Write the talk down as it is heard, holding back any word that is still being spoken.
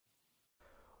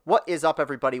What is up,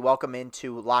 everybody? Welcome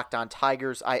into Locked On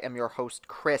Tigers. I am your host,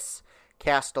 Chris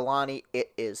Castellani.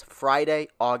 It is Friday,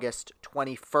 August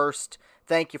 21st.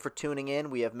 Thank you for tuning in.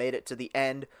 We have made it to the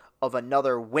end of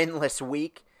another winless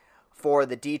week for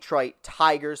the Detroit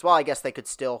Tigers. Well, I guess they could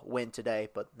still win today,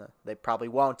 but they probably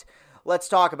won't. Let's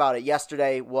talk about it.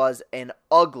 Yesterday was an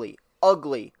ugly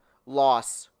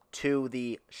loss to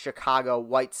the Chicago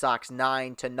White Sox,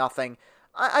 9-0.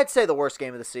 I'd say the worst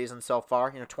game of the season so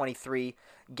far, 23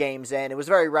 games in. It was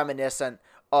very reminiscent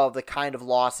of the kind of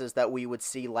losses that we would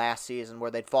see last season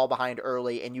where they'd fall behind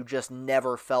early and you just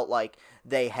never felt like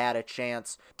they had a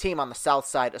chance. Team on the south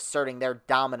side asserting their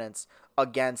dominance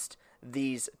against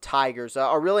these Tigers.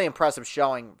 A really impressive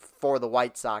showing for the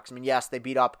White Sox. I mean, yes, they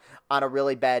beat up on a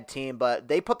really bad team, but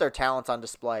they put their talents on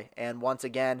display. And once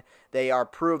again, they are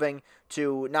proving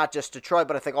to not just Detroit,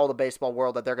 but I think all the baseball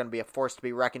world that they're going to be a force to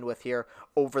be reckoned with here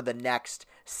over the next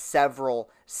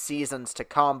several seasons to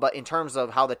come. But in terms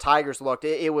of how the Tigers looked,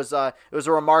 it was a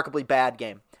remarkably bad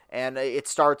game. And it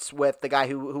starts with the guy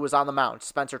who was on the mound,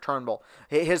 Spencer Turnbull.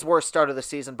 His worst start of the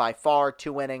season by far,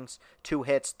 2 innings, 2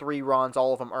 hits, 3 runs,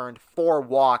 all of them earned, 4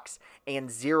 walks,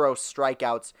 and 0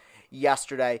 strikeouts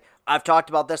yesterday. I've talked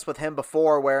about this with him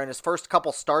before, where in his first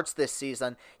couple starts this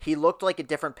season, he looked like a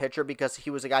different pitcher because he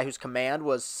was a guy whose command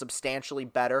was substantially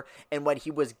better, and when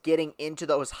he was getting into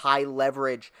those high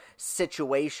leverage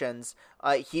situations,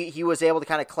 he was able to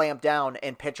kind of clamp down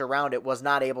and pitch around it, was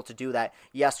not able to do that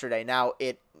yesterday. Now,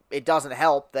 it doesn't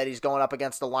help that he's going up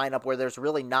against a lineup where there's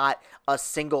really not a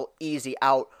single easy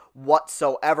out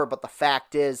whatsoever, but the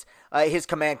fact is his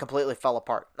command completely fell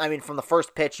apart. I mean, from the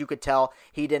first pitch, you could tell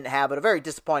he didn't have it. A very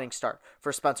disappointing start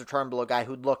for Spencer Turnbull, a guy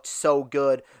who looked so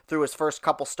good through his first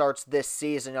couple starts this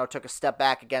season. Took a step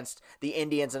back against the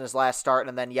Indians in his last start,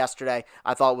 and then yesterday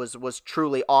I thought was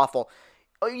truly awful.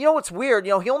 What's weird?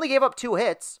 He only gave up 2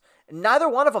 hits. Neither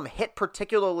one of them hit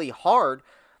particularly hard.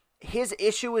 His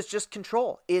issue is just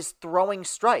control, is throwing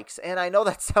strikes. And I know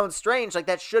that sounds strange, like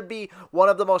that should be one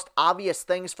of the most obvious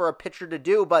things for a pitcher to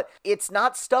do, but it's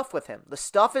not stuff with him. The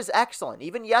stuff is excellent.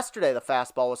 Even yesterday, the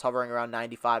fastball was hovering around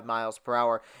 95 miles per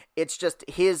hour. It's just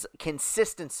his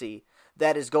consistency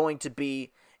that is going to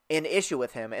be an issue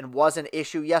with him, and was an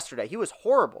issue yesterday. He was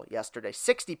horrible yesterday.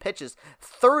 60 pitches,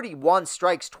 31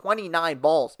 strikes, 29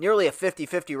 balls, nearly a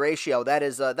 50-50 ratio.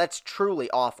 That's truly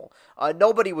awful.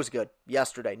 Nobody was good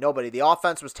yesterday. Nobody. The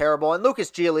offense was terrible, and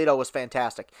Lucas Giolito was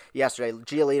fantastic yesterday.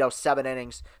 Giolito, 7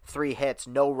 innings, 3 hits,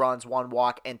 no runs, 1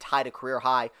 walk, and tied a career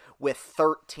high with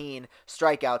 13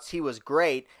 strikeouts. He was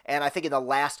great, and I think in the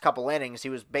last couple innings, he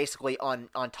was basically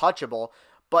untouchable.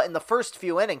 But in the first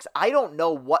few innings, I don't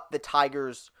know what the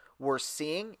Tigers were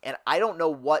seeing, and I don't know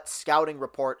what scouting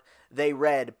report they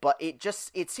read, but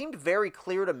it seemed very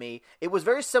clear to me. It was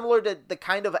very similar to the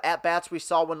kind of at-bats we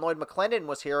saw when Lloyd McClendon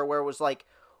was here, where it was like,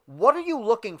 what are you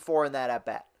looking for in that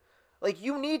at-bat? Like,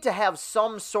 you need to have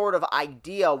some sort of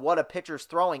idea what a pitcher's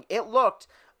throwing. It looked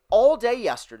all day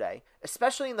yesterday,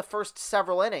 especially in the first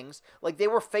several innings, like they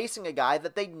were facing a guy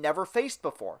that they'd never faced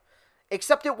before.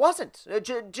 Except it wasn't.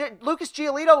 Lucas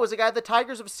Giolito was a guy the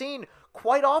Tigers have seen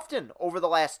quite often over the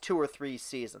last 2 or 3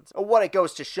 seasons. What it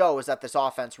goes to show is that this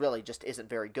offense really just isn't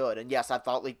very good. And yes, I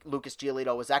thought Lucas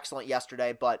Giolito was excellent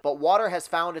yesterday, but water has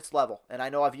found its level. And I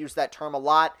know I've used that term a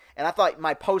lot. And I thought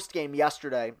my post game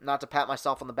yesterday, not to pat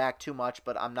myself on the back too much,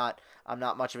 but I'm not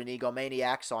much of an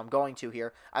egomaniac, so I'm going to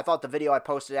here. I thought the video I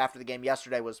posted after the game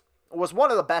yesterday was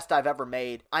one of the best I've ever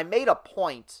made. I made a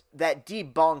point that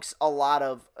debunks a lot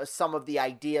of some of the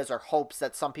ideas or hopes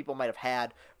that some people might have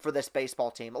had for this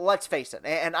baseball team. Let's face it,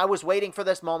 and I was waiting for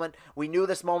this moment. We knew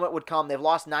this moment would come. They've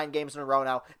lost 9 games in a row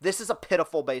now. This is a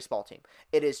pitiful baseball team.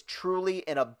 It is truly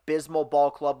an abysmal ball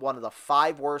club, one of the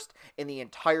 5 worst in the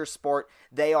entire sport.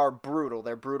 They are brutal.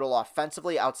 They're brutal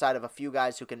offensively outside of a few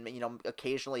guys who can,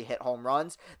 occasionally hit home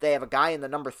runs. They have a guy in the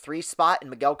number 3 spot in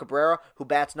Miguel Cabrera who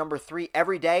bats number 3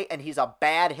 every day, and he's a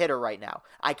bad hitter right now.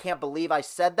 I can't believe I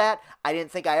said that. I didn't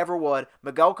think I ever would.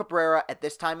 Miguel Cabrera, at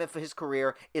this time of his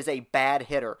career, is a bad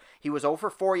hitter. He was 0 for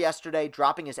 4 yesterday,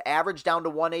 dropping his average down to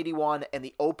 181 and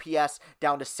the OPS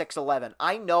down to 611.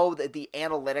 I know that the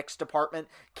analytics department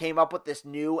came up with this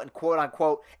new and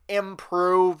quote-unquote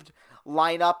improved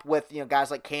lineup with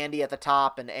guys like Candy at the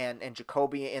top and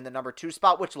Jacoby in the number 2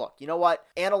 spot, which, look, you know what?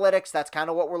 Analytics, that's kind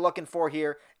of what we're looking for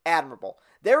here. Admirable.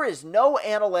 There is no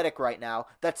analytic right now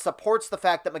that supports the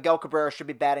fact that Miguel Cabrera should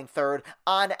be batting 3rd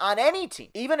on any team,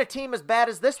 even a team as bad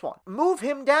as this one. Move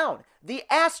him down. The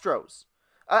Astros,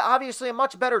 obviously a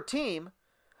much better team,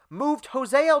 moved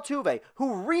Jose Altuve,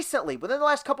 who recently, within the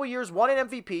last couple years, won an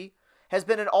MVP, has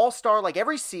been an all-star like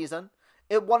every season,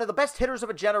 one of the best hitters of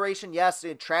a generation, yes,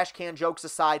 trash can jokes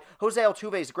aside. Jose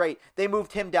Altuve is great. They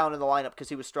moved him down in the lineup because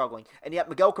he was struggling. And yet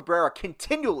Miguel Cabrera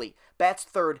continually bats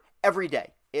third every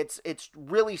day. It's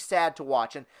really sad to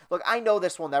watch. And look, I know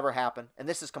this will never happen, and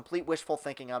this is complete wishful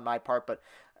thinking on my part, but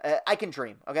I can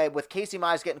dream, okay? With Casey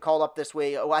Mize getting called up this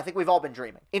way, I think we've all been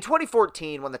dreaming. In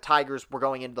 2014, when the Tigers were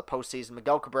going into the postseason,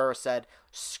 Miguel Cabrera said,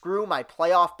 "Screw my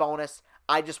playoff bonus.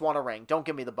 I just want a ring. Don't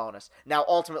give me the bonus." Now,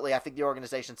 ultimately, I think the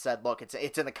organization said, look,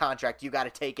 it's in the contract. You got to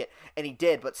take it. And he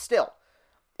did, but still,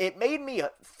 it made me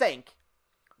think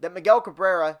that Miguel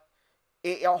Cabrera,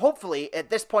 hopefully, at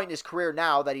this point in his career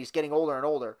now that he's getting older and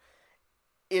older,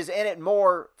 is in it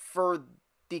more for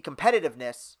the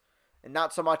competitiveness and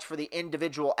not so much for the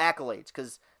individual accolades,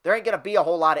 because there ain't going to be a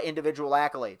whole lot of individual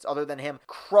accolades other than him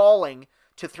crawling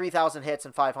to 3,000 hits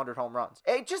and 500 home runs.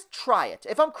 Hey, just try it.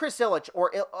 If I'm Chris Ilitch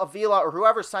or Avila or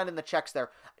whoever's signing the checks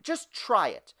there, just try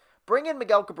it. Bring in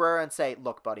Miguel Cabrera and say,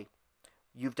 look, buddy,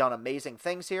 you've done amazing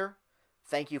things here.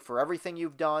 Thank you for everything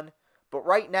you've done. But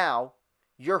right now,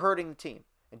 you're hurting the team.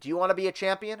 And do you want to be a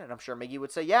champion? And I'm sure Miggy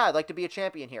would say, yeah, I'd like to be a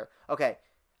champion here. Okay,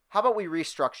 how about we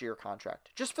restructure your contract?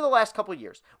 Just for the last couple of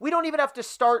years. We don't even have to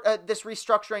start this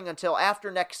restructuring until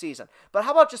after next season. But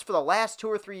how about just for the last 2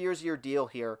 or 3 years of your deal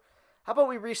here? How about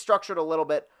we restructure it a little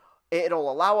bit?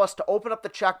 It'll allow us to open up the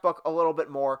checkbook a little bit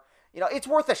more. You know, it's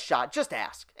worth a shot. Just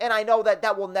ask. And I know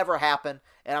that will never happen,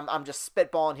 and I'm just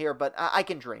spitballing here, but I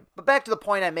can dream. But back to the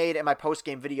point I made in my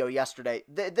post-game video yesterday.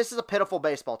 This is a pitiful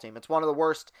baseball team. It's one of the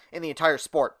worst in the entire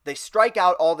sport. They strike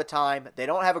out all the time. They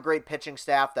don't have a great pitching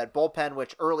staff. That bullpen,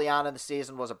 which early on in the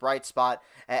season was a bright spot,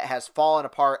 has fallen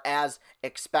apart as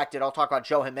expected. I'll talk about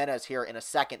Joe Jimenez here in a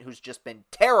second, who's just been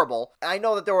terrible. I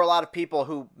know that there were a lot of people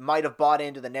who might have bought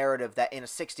into the narrative that in a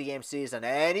 60-game season,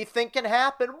 anything can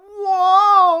happen.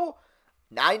 Whoa!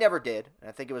 I never did.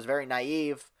 I think it was very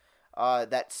naive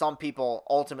that some people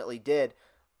ultimately did.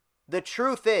 The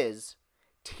truth is,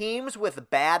 teams with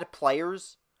bad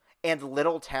players and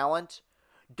little talent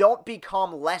don't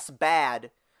become less bad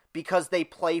because they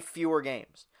play fewer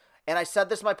games. And I said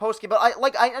this in my postgame, but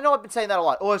I know I've been saying that a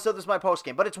lot. Oh, I said this in my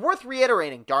postgame, but it's worth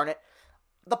reiterating, darn it.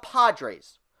 The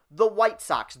Padres, the White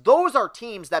Sox, those are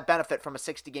teams that benefit from a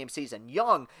 60-game season.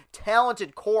 Young,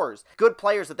 talented cores, good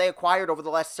players that they acquired over the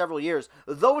last several years.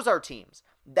 Those are teams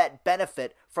that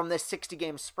benefit from this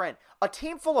 60-game sprint. A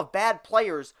team full of bad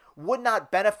players would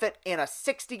not benefit in a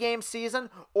 60-game season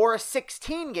or a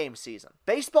 16-game season.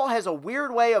 Baseball has a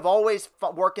weird way of always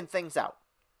working things out.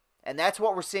 And that's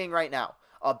what we're seeing right now.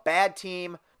 A bad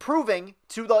team proving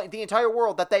to the entire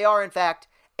world that they are, in fact,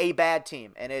 a bad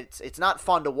team. And it's not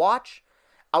fun to watch.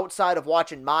 Outside of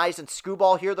watching Mize and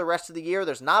Skubal here the rest of the year,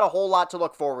 there's not a whole lot to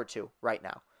look forward to right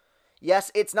now. Yes,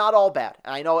 it's not all bad.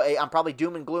 I know I'm probably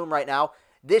doom and gloom right now.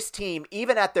 This team,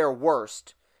 even at their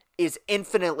worst, is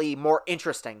infinitely more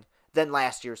interesting than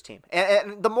last year's team.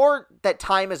 And the more that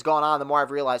time has gone on, the more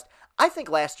I've realized, I think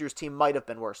last year's team might have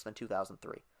been worse than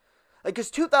 2003.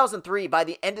 Because 2003, by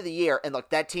the end of the year, and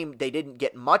look, that team, they didn't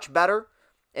get much better,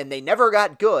 and they never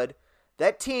got good.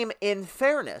 That team, in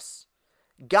fairness,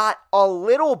 got a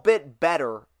little bit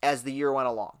better as the year went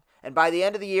along. And by the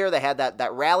end of the year, they had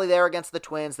that rally there against the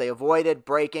Twins. They avoided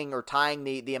breaking or tying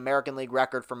the American League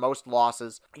record for most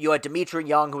losses. You had Dmitry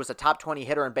Young, who was a top 20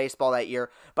 hitter in baseball that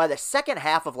year. By the second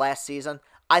half of last season,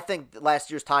 I think last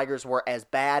year's Tigers were as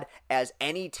bad as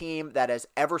any team that has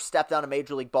ever stepped on a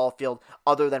Major League ball field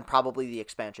other than probably the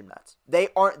expansion Mets. They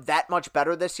aren't that much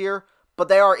better this year, but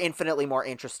they are infinitely more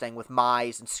interesting with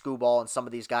Mize and Skubal and some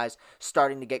of these guys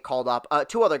starting to get called up.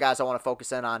 2 other guys I want to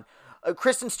focus in on.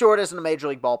 Kristen Stewart isn't a Major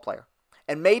League ball player.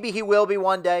 And maybe he will be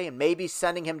one day, and maybe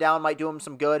sending him down might do him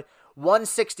some good.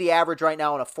 160 average right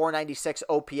now and a 496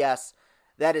 OPS.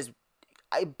 That is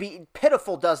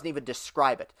pitiful, doesn't even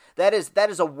describe it. That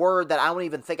is a word that I don't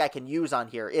even think I can use on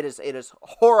here. It is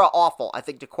horror awful, I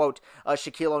think, to quote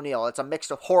Shaquille O'Neal. It's a mix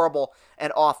of horrible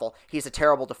and awful. He's a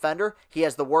terrible defender. He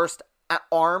has the worst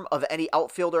arm of any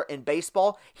outfielder in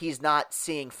baseball. He's not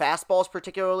seeing fastballs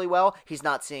particularly well. He's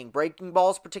not seeing breaking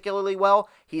balls particularly well.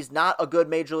 He's not a good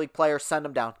Major League player. Send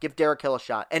him down. Give Derek Hill a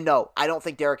shot. And no, I don't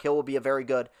think Derek Hill will be a very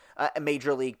good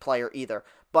Major League player either.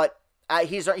 But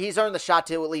he's earned the shot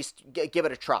to at least give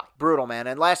it a try. Brutal, man.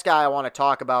 And last guy I want to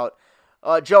talk about,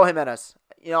 Joe Jimenez.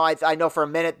 You know, I know for a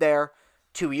minute there,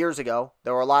 2 years ago,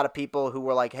 there were a lot of people who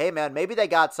were like, hey, man, maybe they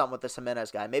got something with this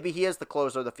Jimenez guy. Maybe he is the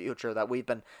closer of the future that we've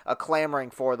been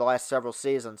clamoring for the last several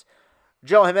seasons.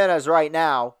 Joe Jimenez right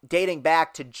now, dating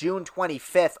back to June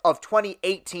 25th of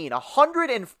 2018,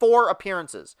 104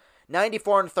 appearances,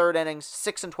 94 and third innings,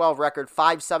 6-12 record,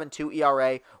 5.72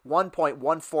 ERA,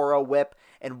 1.140 whip,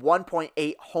 and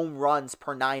 1.8 home runs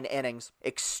per 9 innings.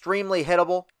 Extremely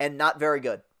hittable and not very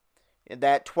good.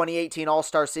 That 2018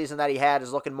 All-Star season that he had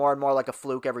is looking more and more like a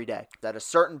fluke every day. At a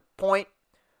certain point,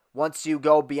 once you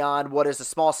go beyond what is a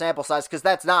small sample size, because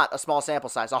that's not a small sample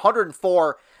size,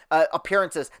 104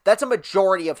 appearances, that's a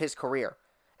majority of his career.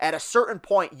 At a certain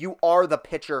point, you are the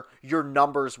pitcher your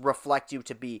numbers reflect you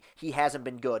to be. He hasn't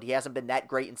been good. He hasn't been that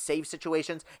great in save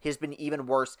situations. He's been even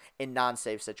worse in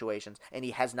non-save situations. And he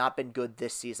has not been good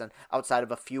this season outside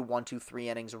of a few 1, 2, 3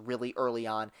 innings really early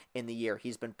on in the year.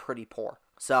 He's been pretty poor.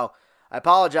 So I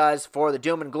apologize for the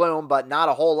doom and gloom, but not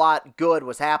a whole lot good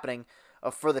was happening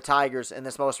for the Tigers in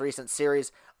this most recent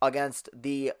series against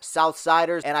the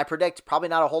Southsiders. And I predict probably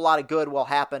not a whole lot of good will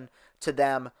happen to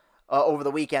them over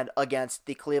the weekend against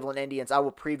the Cleveland Indians. I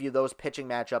will preview those pitching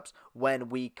matchups when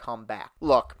we come back.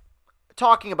 Look,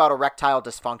 talking about erectile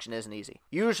dysfunction isn't easy.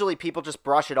 Usually people just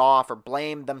brush it off or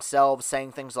blame themselves,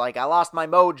 saying things like, I lost my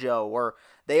mojo, or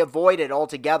they avoid it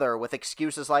altogether with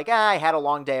excuses like, I had a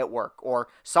long day at work, or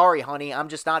sorry, honey, I'm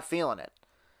just not feeling it.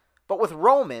 But with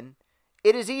Roman,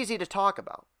 it is easy to talk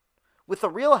about. With a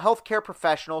real healthcare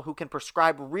professional who can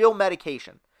prescribe real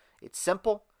medication, it's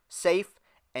simple, safe,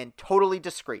 and totally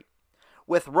discreet.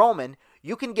 With Roman,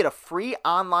 you can get a free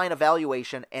online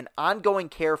evaluation and ongoing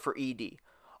care for ED,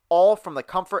 all from the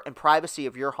comfort and privacy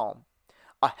of your home.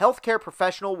 A healthcare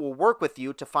professional will work with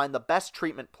you to find the best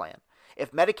treatment plan.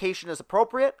 If medication is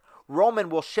appropriate, Roman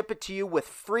will ship it to you with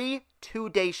free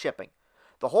 2-day shipping.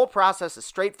 The whole process is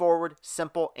straightforward,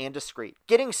 simple, and discreet.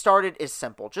 Getting started is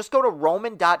simple. Just go to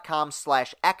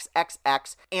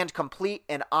roman.com/xxx and complete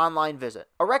an online visit.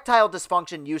 Erectile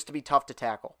dysfunction used to be tough to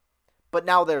tackle, but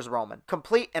now there's Roman.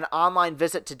 Complete an online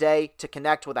visit today to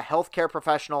connect with a healthcare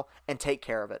professional and take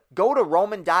care of it. Go to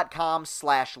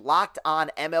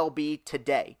roman.com/lockedonmlb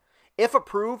today. If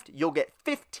approved, you'll get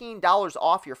 $15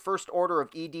 off your first order of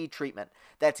ED treatment.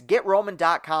 That's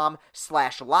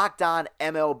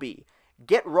getroman.com/lockedonmlb.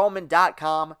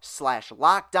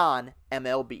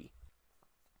 getroman.com/lockedonmlb.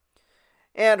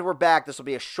 And we're back. This will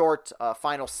be a short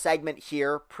final segment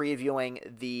here,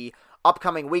 previewing the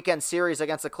upcoming weekend series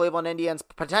against the Cleveland Indians.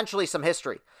 Potentially some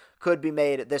history could be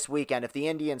made this weekend. If the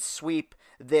Indians sweep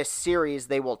this series,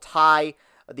 they will tie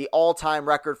the all-time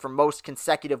record for most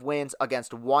consecutive wins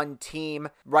against one team.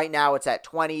 Right now it's at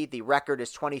 20. The record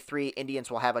is 23.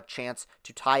 Indians will have a chance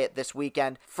to tie it this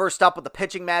weekend. First up with the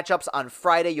pitching matchups on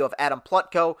Friday, you have Adam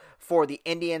Plutko for the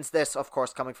Indians. This, of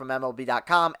course, coming from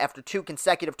MLB.com. After 2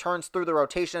 consecutive turns through the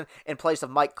rotation in place of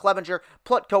Mike Clevenger,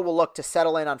 Plutko will look to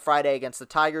settle in on Friday against the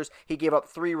Tigers. He gave up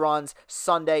 3 runs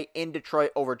Sunday in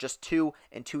Detroit over just 2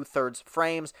 2/3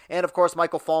 frames. And, of course,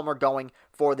 Michael Fulmer going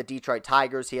for the Detroit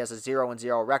Tigers. He has a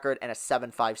 0-0 record and a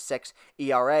 7.56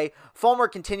 ERA. Fulmer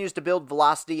continues to build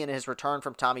velocity in his return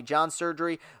from Tommy John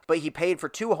surgery, but he paid for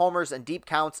 2 homers and deep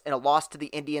counts in a loss to the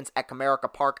Indians at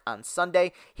Comerica Park on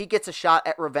Sunday. He gets a shot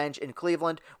at revenge in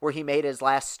Cleveland, where he made his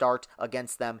last start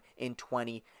against them in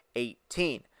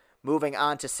 2018. Moving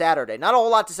on to Saturday. Not a whole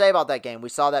lot to say about that game. We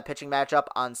saw that pitching matchup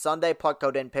on Sunday.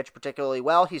 Plutko didn't pitch particularly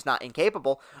well. He's not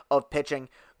incapable of pitching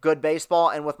good baseball,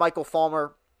 and with Michael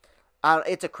Fulmer,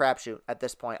 it's a crapshoot at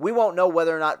this point. We won't know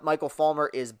whether or not Michael Fulmer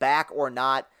is back or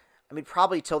not. I mean,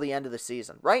 probably till the end of the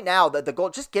season. Right now, the goal,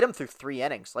 just get him through 3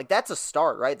 innings. Like, that's a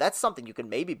start, right? That's something you can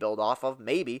maybe build off of,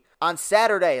 maybe. On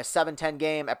Saturday, a 7:10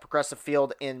 game at Progressive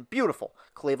Field in beautiful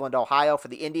Cleveland, Ohio. For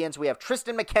the Indians, we have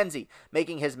Triston McKenzie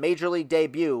making his Major League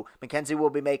debut. McKenzie will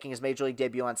be making his Major League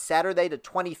debut on Saturday. The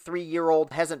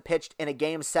 23-year-old hasn't pitched in a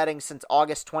game setting since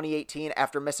August 2018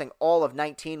 after missing all of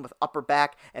 19 with upper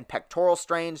back and pectoral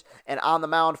strains. And on the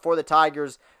mound for the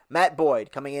Tigers, Matt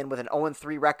Boyd coming in with an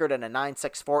 0-3 record and a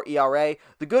 9.64 ERA.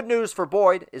 The good news for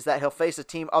Boyd is that he'll face a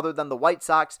team other than the White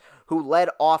Sox, who led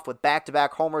off with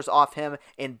back-to-back homers off him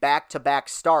in back-to-back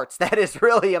starts. That is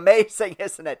really amazing,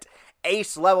 isn't it?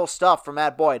 Ace-level stuff for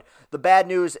Matt Boyd. The bad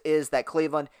news is that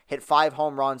Cleveland hit 5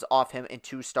 home runs off him in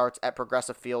 2 starts at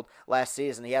Progressive Field last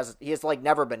season. He has like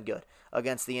never been good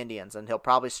against the Indians, and he'll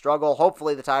probably struggle.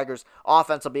 Hopefully the Tigers'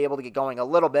 offense will be able to get going a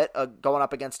little bit, going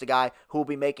up against a guy who will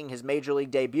be making his Major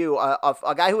League debut,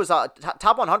 a guy who was a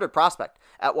top 100 prospect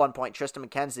at one point, Triston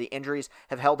McKenzie. Injuries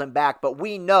have held him back, but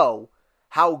we know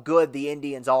how good the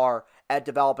Indians are at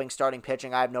developing starting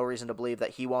pitching. I have no reason to believe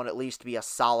that he won't at least be a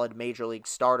solid major league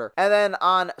starter. And then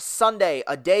on Sunday,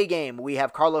 a day game, we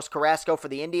have Carlos Carrasco for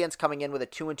the Indians coming in with a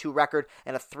 2-2 record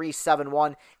and a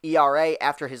 3.71 ERA.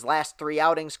 After his last 3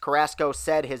 outings, Carrasco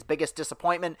said his biggest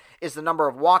disappointment is the number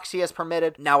of walks he has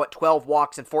permitted. Now at 12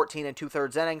 walks in 14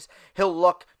 2/3 innings, he'll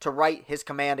look to right his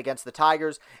command against the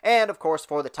Tigers. And of course,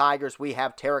 for the Tigers, we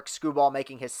have Tarik Skubal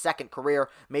making his second career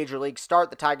major league start.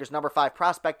 The Tigers' number 5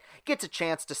 prospect gets a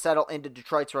chance to settle into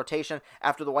Detroit's rotation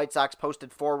after the White Sox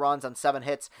posted 4 runs on 7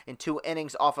 hits in 2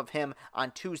 innings off of him on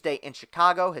Tuesday in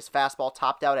Chicago. His fastball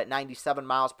topped out at 97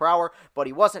 miles per hour, but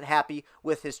he wasn't happy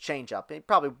with his changeup. He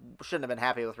probably shouldn't have been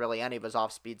happy with really any of his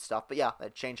off-speed stuff, but yeah,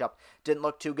 that changeup didn't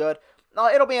look too good.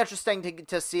 It'll be interesting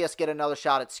to see us get another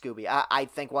shot at Scooby. I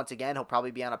think, once again, he'll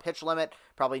probably be on a pitch limit,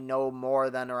 probably no more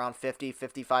than around 50,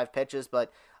 55 pitches,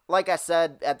 but like I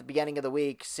said at the beginning of the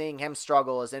week, seeing him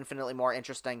struggle is infinitely more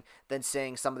interesting than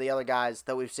seeing some of the other guys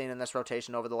that we've seen in this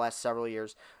rotation over the last several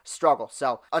years struggle.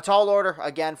 So, a tall order,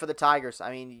 again, for the Tigers.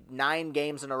 I mean, 9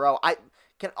 games in a row.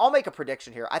 I'll make a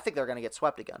prediction here. I think they're going to get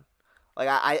swept again. Like,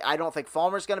 I don't think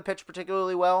Fulmer's going to pitch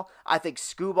particularly well. I think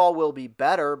Skubal will be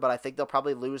better, but I think they'll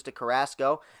probably lose to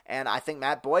Carrasco, and I think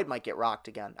Matt Boyd might get rocked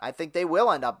again. I think they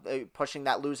will end up pushing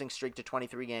that losing streak to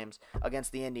 23 games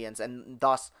against the Indians, and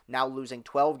thus now losing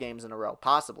 12 games in a row,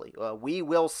 possibly. We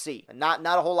will see. Not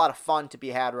a whole lot of fun to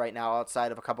be had right now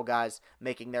outside of a couple guys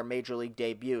making their major league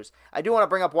debuts. I do want to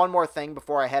bring up one more thing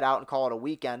before I head out and call it a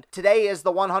weekend. Today is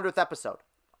the 100th episode.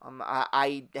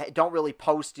 I don't really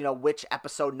post, which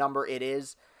episode number it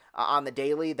is on the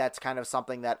daily. That's kind of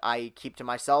something that I keep to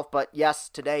myself. But yes,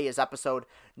 today is episode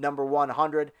number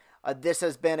 100. This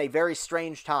has been a very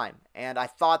strange time, and I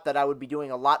thought that I would be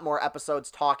doing a lot more episodes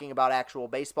talking about actual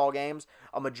baseball games.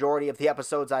 A majority of the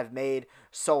episodes I've made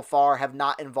so far have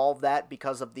not involved that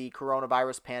because of the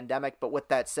coronavirus pandemic, but with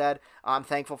that said, I'm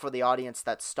thankful for the audience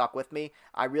that stuck with me.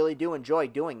 I really do enjoy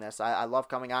doing this. I love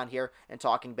coming on here and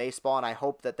talking baseball, and I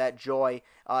hope that joy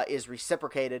is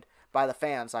reciprocated by the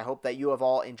fans. I hope that you have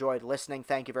all enjoyed listening.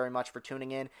 Thank you very much for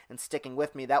tuning in and sticking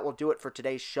with me. That will do it for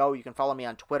today's show. You can follow me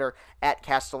on Twitter at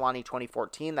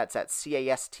Castellani2014. That's at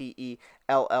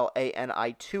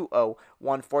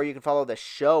CASTELLANI2014. You can follow the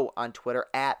show on Twitter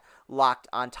at Locked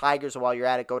on Tigers. While you're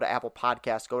at it, go to Apple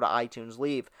Podcasts, go to iTunes,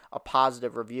 leave a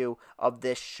positive review of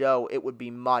this show. It would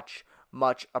be much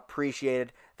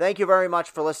appreciated. Thank you very much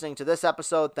for listening to this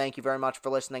episode. Thank you very much for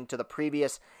listening to the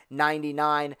previous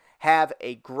 99. Have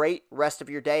a great rest of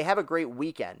your day. Have a great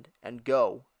weekend, and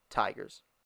go Tigers.